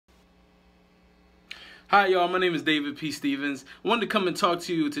Hi y'all, my name is David P. Stevens. I wanted to come and talk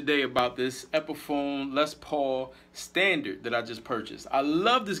to you today about this Epiphone LesPaul Standard that I just purchased. I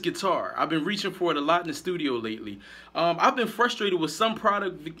love this guitar. I've been reaching for it a lot in the studio lately. I've been frustrated with some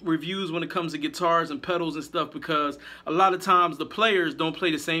product reviews when it comes to guitars and pedals and stuff because a lot of times the players don't play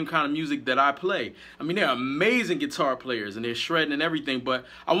the same kind of music that I play. I mean, they're amazing guitar players and they're shredding and everything, but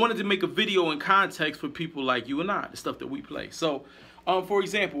I wanted to make a video in context for people like you and I, the stuff that we play. So, for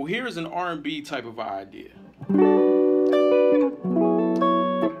example, here's an R&B type of idea.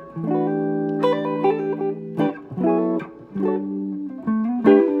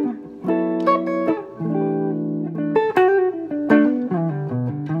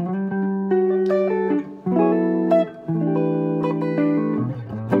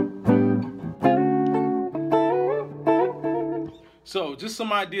 So, just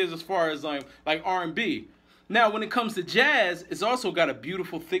some ideas as far as like R&B. Now, when it comes to jazz, it's also got a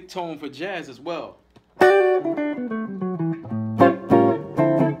beautiful thick tone for jazz as well.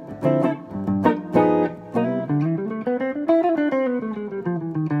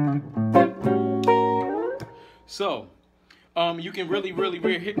 So, you can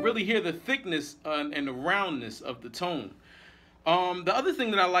really hear the thickness and the roundness of the tone. The other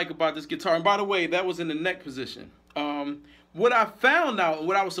thing that I like about this guitar, and by the way, that was in the neck position. What I found out, and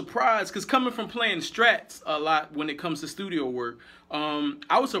what I was surprised, because coming from playing Strats a lot when it comes to studio work,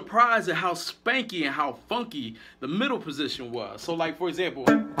 I was surprised at how spanky and how funky the middle position was. So like, for example,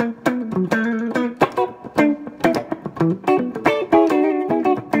 you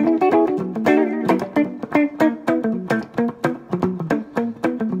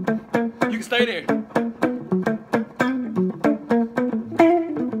can stay there.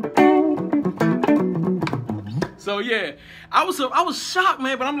 So yeah, I was shocked,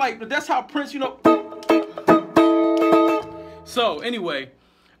 man, but I'm like, that's how Prince, you know. So anyway,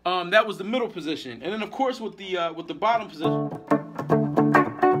 that was the middle position, and then of course with the bottom position,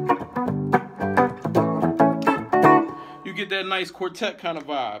 you get that nice quartet kind of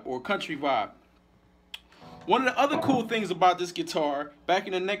vibe or country vibe. One of the other cool things about this guitar, back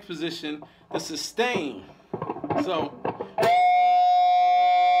in the neck position, the sustain. So.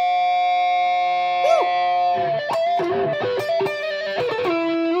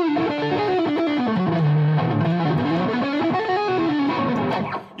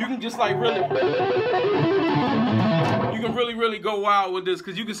 You can just like really go wild with this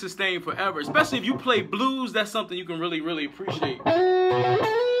because you can sustain forever. Especially if you play blues, that's something you can really appreciate. My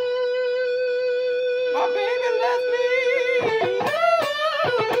baby left me.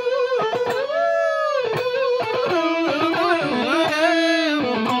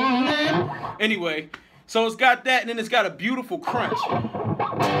 Anyway, so it's got that, and then it's got a beautiful crunch.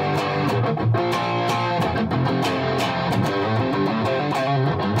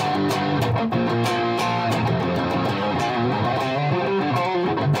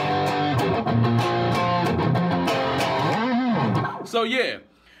 So yeah,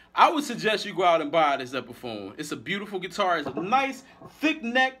 I would suggest you go out and buy this Epiphone. It's a beautiful guitar. It's a nice thick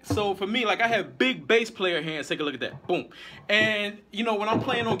neck. So for me, like I have big bass player hands. Take a look at that. Boom. And you know, when I'm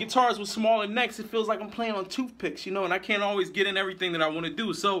playing on guitars with smaller necks, it feels like I'm playing on toothpicks, you know, and I can't always get in everything that I want to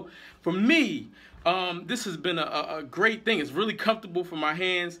do. So for me, this has been a great thing. It's really comfortable for my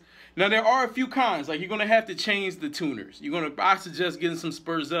hands. Now there are a few cons, like you're gonna have to change the tuners. I suggest getting some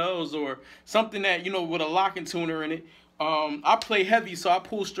Spurzels or something that, you know, with a locking tuner in it. I play heavy, so I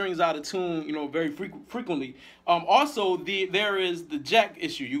pull strings out of tune, you know, very frequently. Also, there is the jack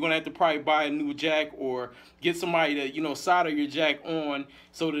issue. You're gonna have to probably buy a new jack or get somebody to, you know, solder your jack on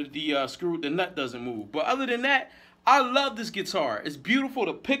so that the nut doesn't move. But other than that, I love this guitar. It's beautiful.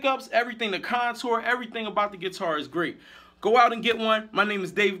 The pickups, everything, the contour, everything about the guitar is great. Go out and get one. My name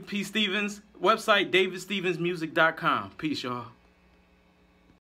is David P. Stevens. Website, davidstevensmusic.com. Peace, y'all.